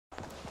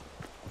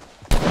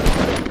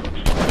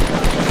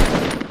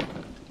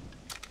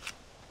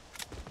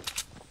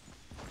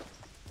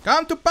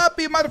Come to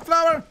Papi,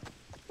 motherflower!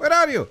 Where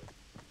are you?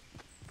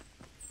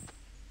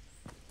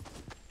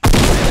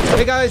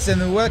 Hey guys,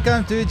 and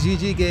welcome to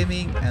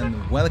GiGeGaming,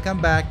 and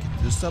welcome back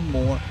to some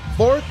more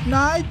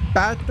Fortnite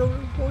Battle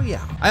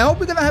Royale. I hope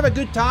we're gonna have a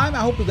good time.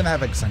 I hope we're gonna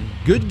have some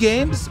good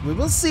games. We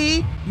will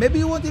see. Maybe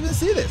you won't even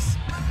see this.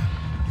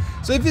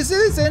 So if you see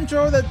this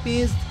intro, that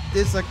means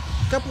there's a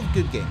couple of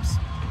good games,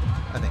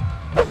 I think.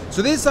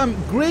 So there's some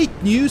great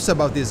news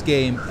about this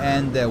game,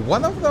 and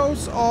one of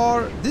those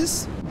are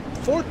this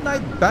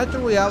Fortnite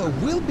Battle Royale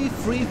will be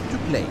free to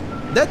play.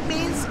 That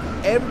means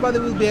everybody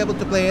will be able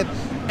to play it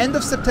end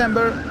of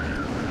September.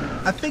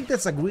 I think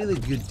that's a really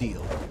good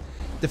deal.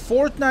 The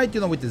Fortnite, you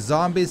know, with the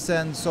zombies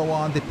and so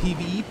on, the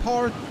PvE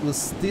part will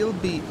still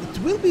be, it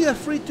will be a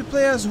free to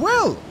play as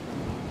well,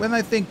 when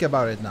I think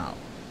about it now.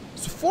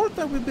 So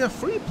Fortnite will be a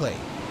free play.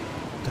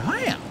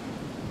 Damn,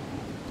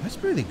 that's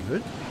pretty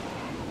good.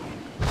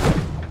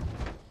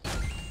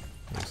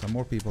 There's some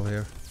more people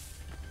here.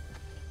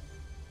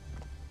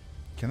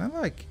 Can I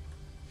like...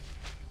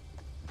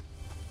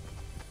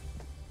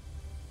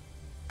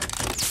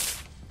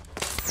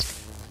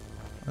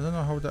 I don't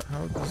know how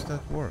does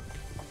that work?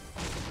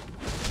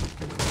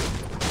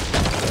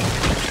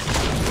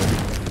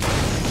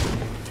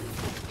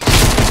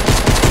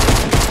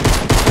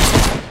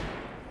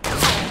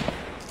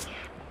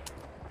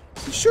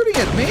 He's shooting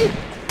at me.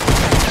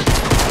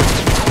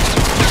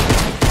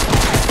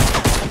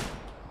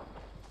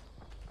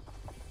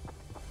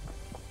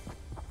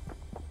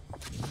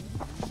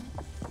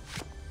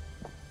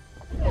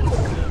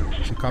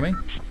 Is he coming?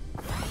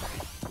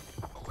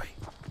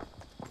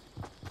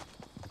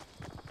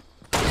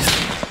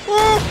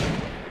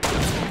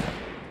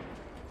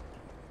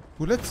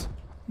 Bullets?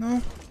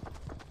 No.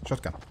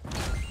 Shotgun.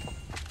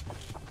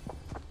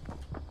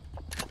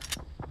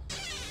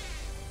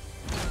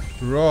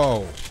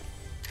 Bro.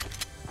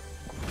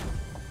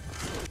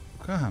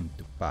 Come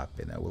to Papi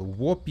and I will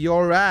whoop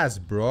your ass,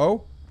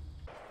 bro.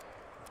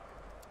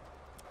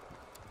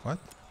 What?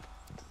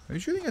 Are you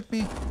shooting at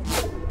me?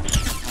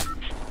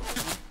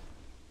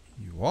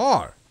 You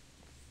are.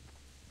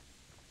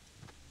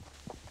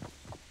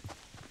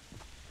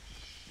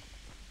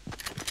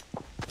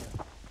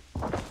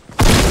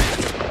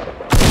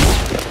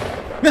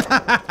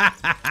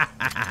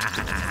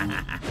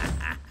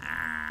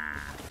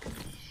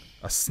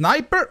 A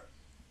sniper?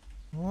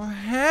 Oh,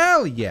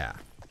 hell yeah.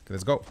 Okay,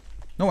 let's go.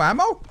 No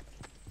ammo? Are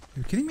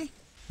you kidding me?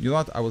 You know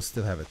what? I will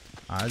still have it.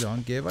 I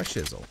don't give a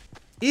shizzle.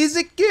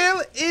 Easy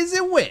kill, easy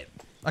win.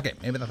 Okay,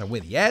 maybe not a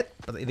win yet,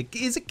 but it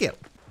is a kill.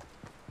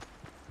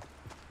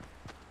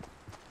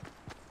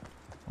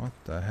 What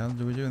the hell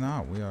do we do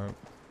now? We are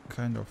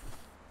kind of...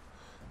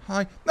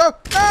 Hi. No! No!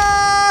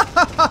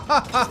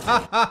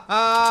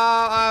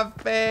 I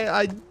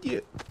failed.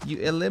 You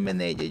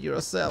eliminated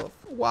yourself.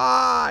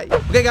 Why?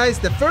 Okay, guys,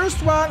 the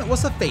first one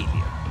was a failure.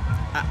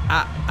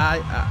 I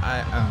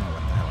don't know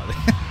what the hell it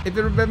is. If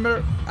you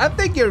remember, I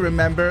think you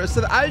remember.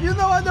 So you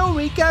know, no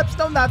recaps,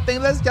 no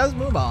nothing. Let's just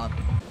move on.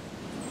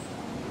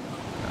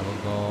 I will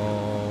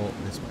go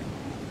this way.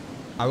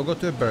 I will go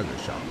to a burger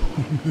shop.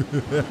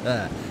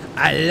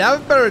 I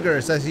love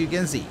burgers, as you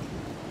can see.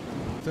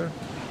 Sir.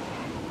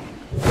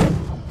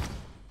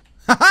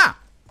 Haha!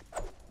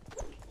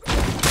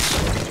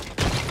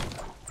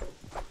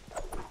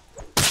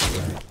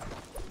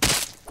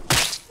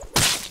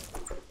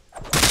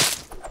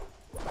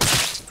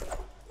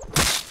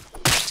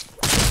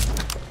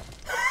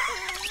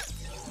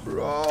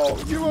 Bro,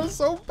 you are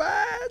so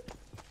bad.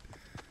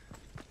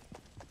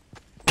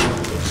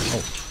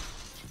 Oh.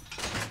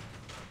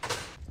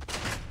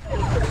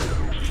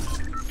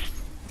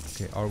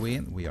 Okay, are we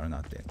in? We are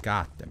not there.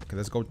 Got them. Okay,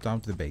 let's go down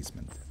to the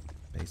basement.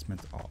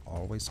 Basements are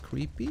always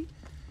creepy,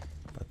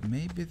 but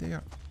maybe they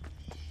are...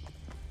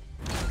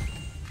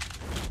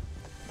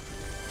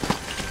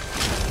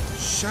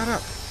 Shut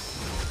up!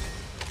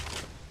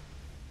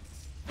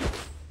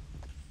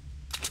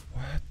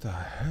 What the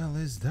hell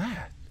is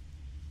that?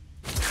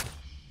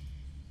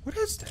 What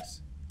is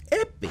this?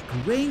 Epic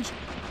range...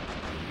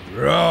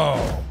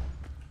 Bro!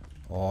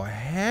 Oh,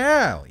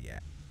 hell yeah!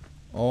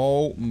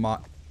 Oh my...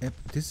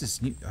 This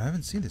is new. I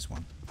haven't seen this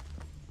one.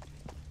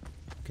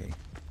 Okay.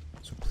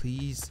 So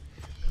please,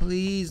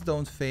 please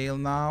don't fail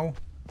now.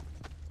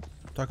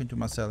 I'm talking to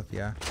myself,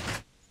 yeah.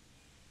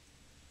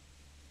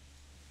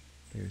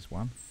 There's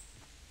one.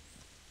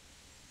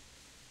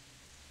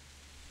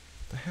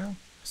 What the hell?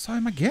 I saw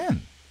him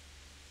again.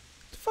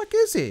 What the fuck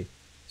is he?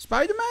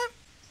 Spider-Man?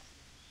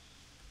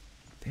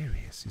 There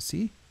he is, you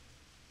see?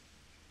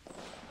 Oh,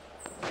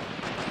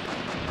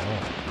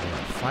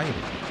 they're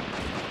fighting.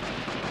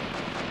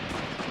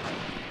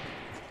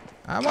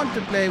 I want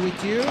to play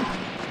with you.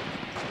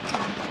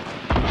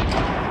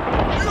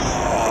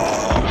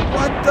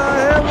 What the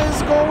hell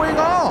is going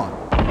on?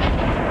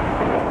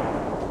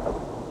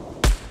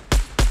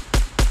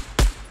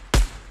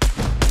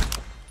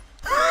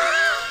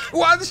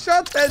 One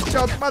shot,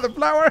 headshot,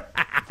 motherflower.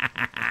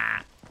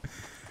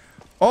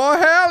 Oh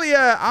hell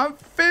yeah! I'm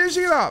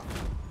finishing it up.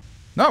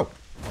 No.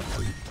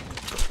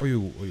 Are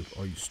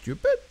you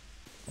stupid?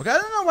 Okay, I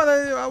don't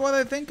know what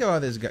I think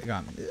about this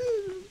gun.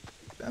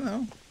 I don't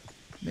know.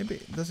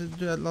 Maybe does it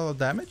do a lot of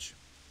damage?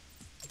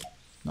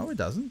 No, it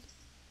doesn't.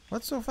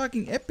 What's so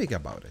fucking epic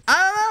about it?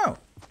 I don't know.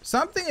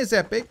 Something is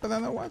epic, but I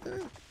don't know what it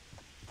is.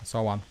 I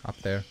saw one up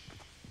there.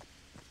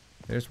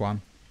 There's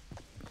one.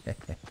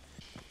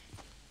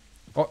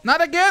 Oh,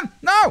 not again!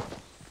 No!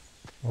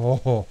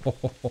 Oh,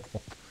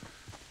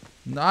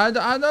 no, I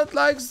don't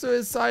like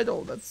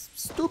suicidal. That's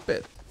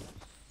stupid.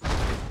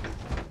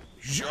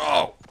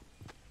 Yo!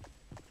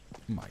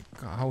 My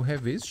God, how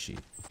heavy is she?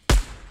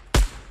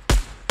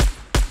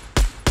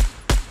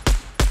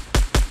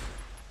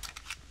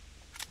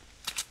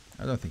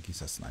 I don't think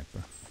he's a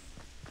sniper.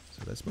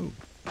 So let's move.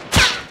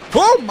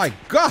 Oh my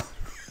God!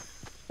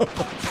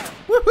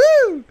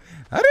 Woohoo!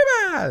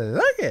 Arriba!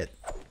 Look it!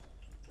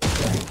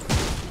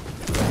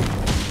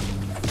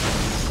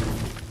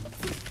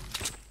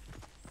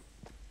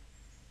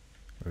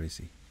 Where is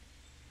he?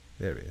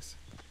 There he is.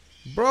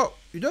 Bro,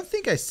 you don't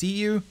think I see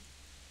you?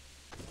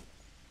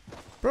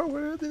 Bro,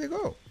 where did he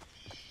go?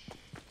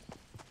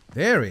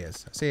 There he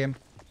is. I see him.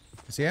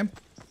 You see him?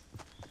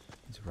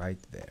 He's right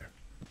there.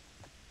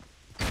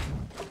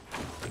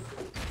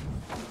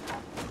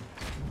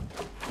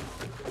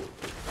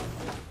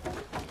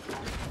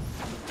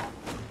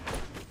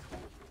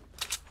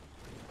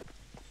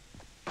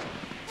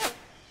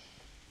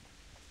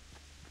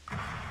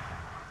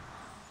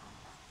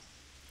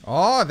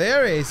 Oh,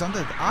 there he is on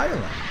that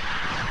island.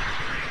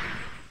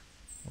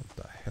 What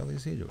the hell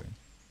is he doing?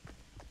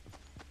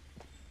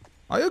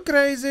 Are you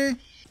crazy?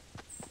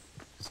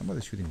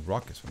 Somebody's shooting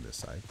rockets from this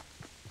side.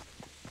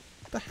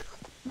 The hell?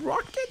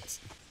 Rockets?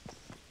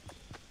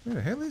 Where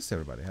the hell is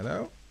everybody?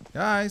 Hello?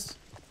 Guys?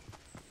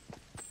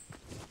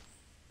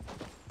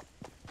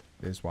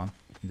 There's one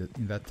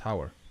in that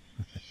tower.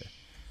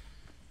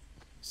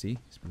 See?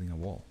 He's building a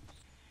wall.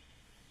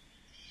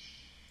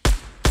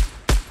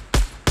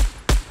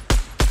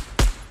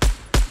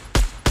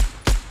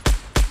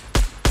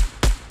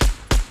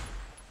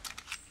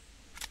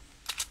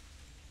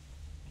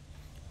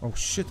 Oh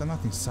shit, I'm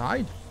not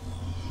inside.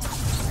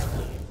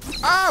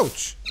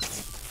 Ouch!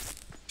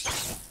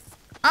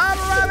 I'm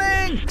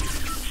running!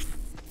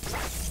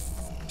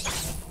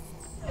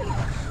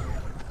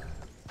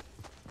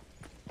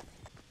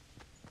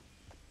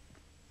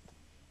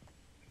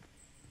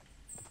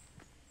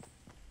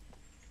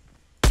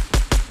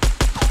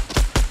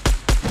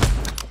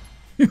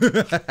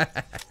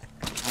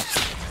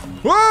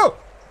 Whoa!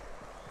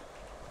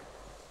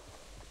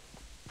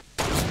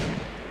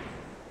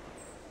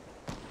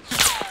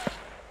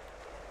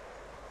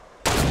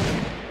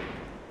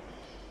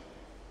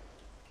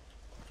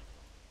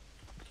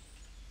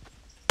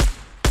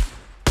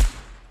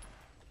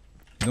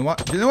 You know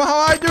what? Do you know how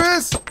I do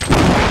this?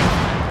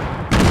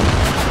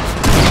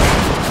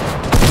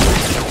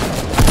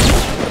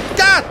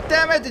 God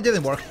damn it! It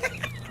didn't work.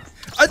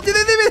 I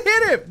didn't even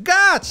hit him.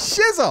 God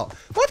shizzle!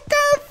 What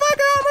kind of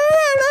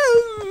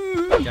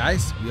fucking?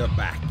 Guys, we are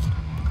back.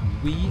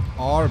 We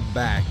are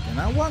back, and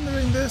I'm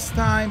wondering this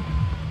time,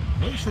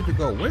 where should we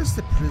go? Where's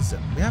the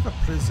prison? We have a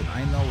prison.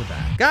 I know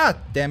that. God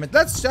damn it!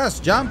 Let's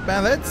just jump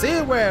and let's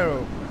see where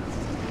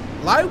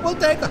life will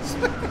take us.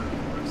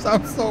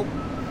 Sounds so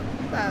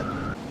bad.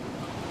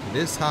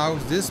 This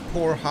house, this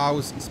poor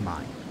house is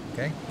mine,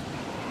 okay?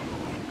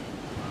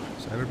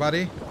 So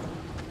everybody,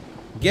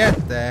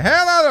 get the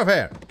hell out of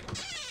here!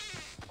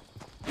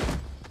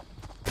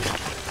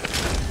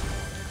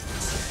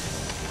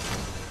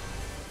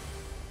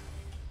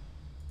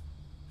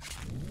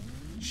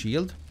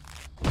 Shield.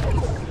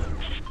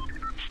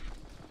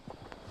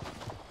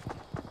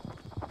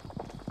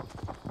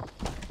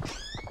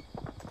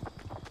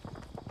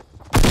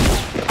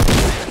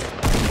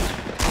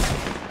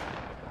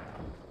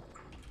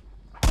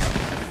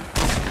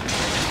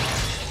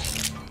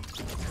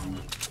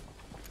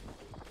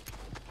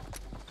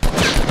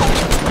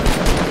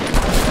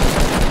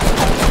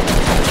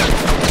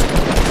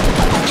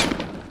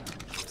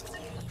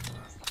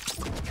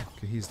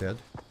 He's dead.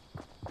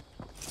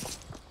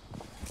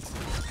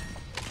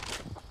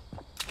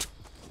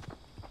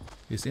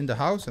 He's in the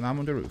house and I'm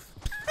on the roof.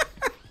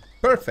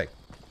 Perfect.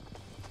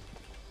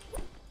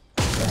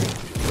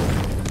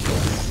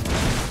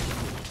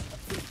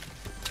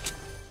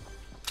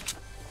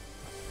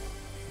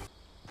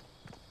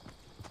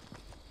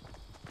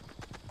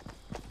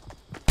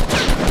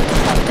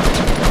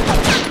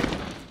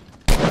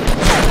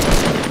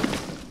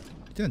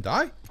 He didn't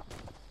die?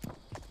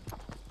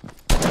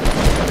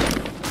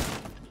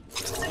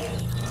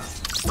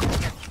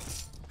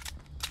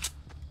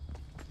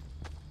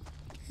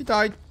 He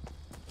died.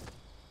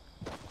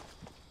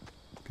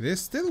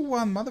 There's still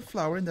one mother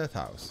flower in that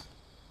house.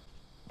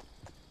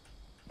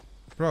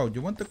 Bro, do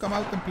you want to come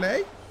out and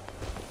play?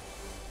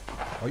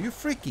 Are you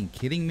freaking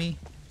kidding me?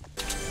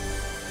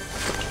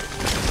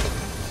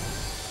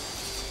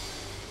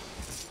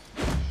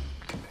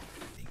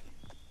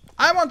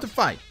 I want to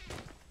fight.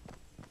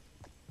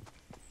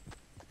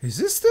 Is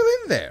this still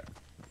in there?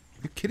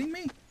 Are you kidding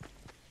me?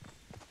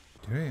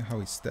 Do you hear how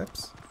he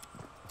steps?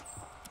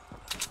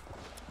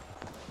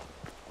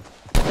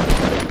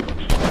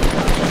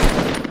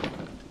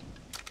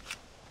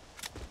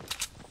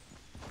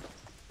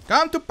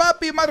 Come to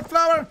Papi, mother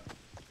flower.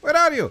 Where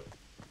are you?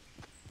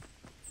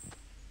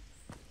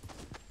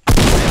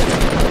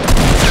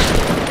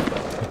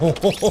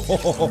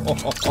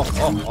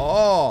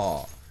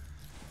 Oh.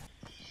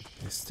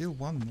 There's still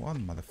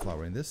one mother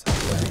flower in this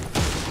house.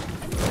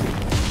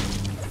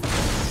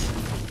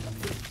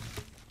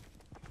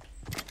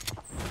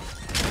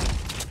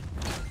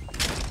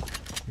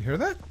 You hear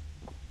that?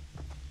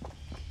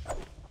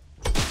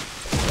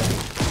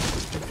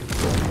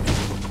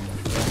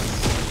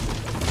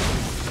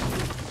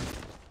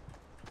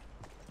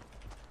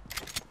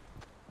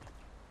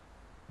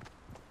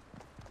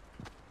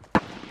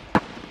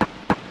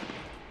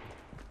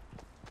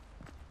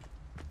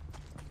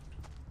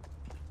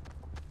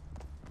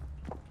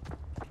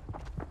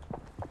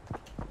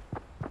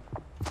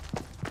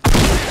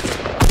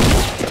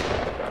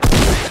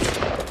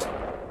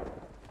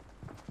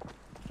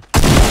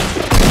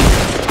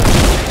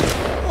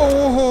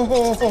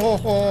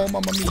 Oh,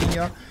 mamma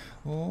mia.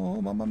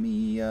 Oh, mamma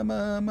mia,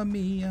 mamma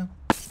mia.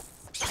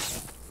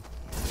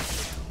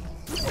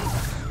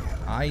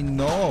 I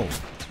know.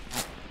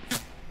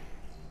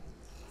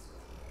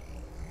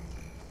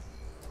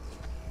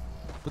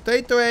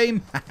 Potato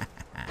aim.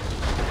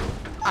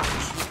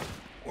 Ouch.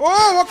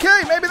 Oh,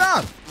 okay, maybe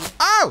not.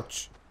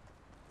 Ouch.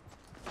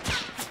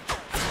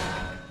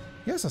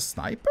 He has a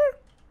sniper?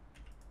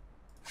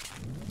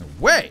 No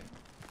way.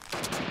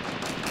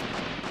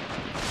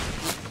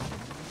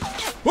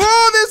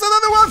 Oh, there's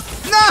another one!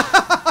 No!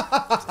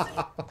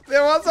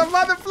 There was a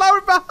mother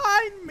flower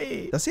behind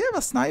me. Does he have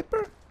a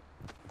sniper?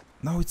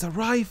 No, it's a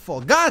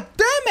rifle. God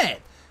damn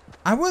it!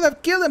 I would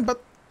have killed him,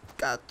 but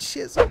God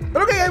shit.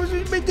 But okay,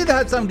 guys, we did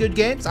have some good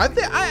games. At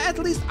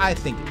least I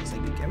think it was a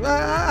good game.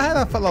 I had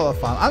a lot of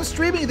fun. I'm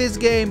streaming this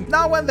game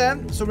now and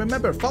then, so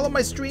remember, follow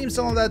my streams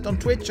and all that on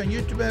Twitch, on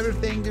YouTube, and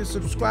everything. Do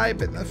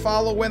subscribe and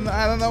follow when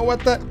I don't know what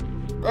the.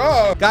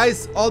 Oh.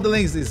 Guys, all the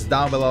links is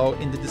down below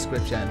in the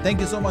description. Thank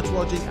you so much for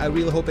watching. I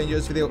really hope you enjoyed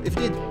this video. If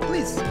you did,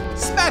 please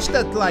smash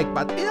that like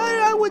button.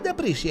 I would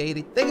appreciate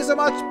it. Thank you so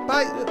much.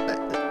 Bye.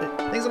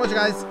 Thanks so much,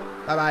 guys.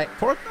 Bye bye.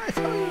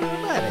 Fortnite.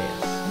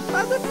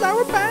 Mother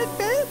flower.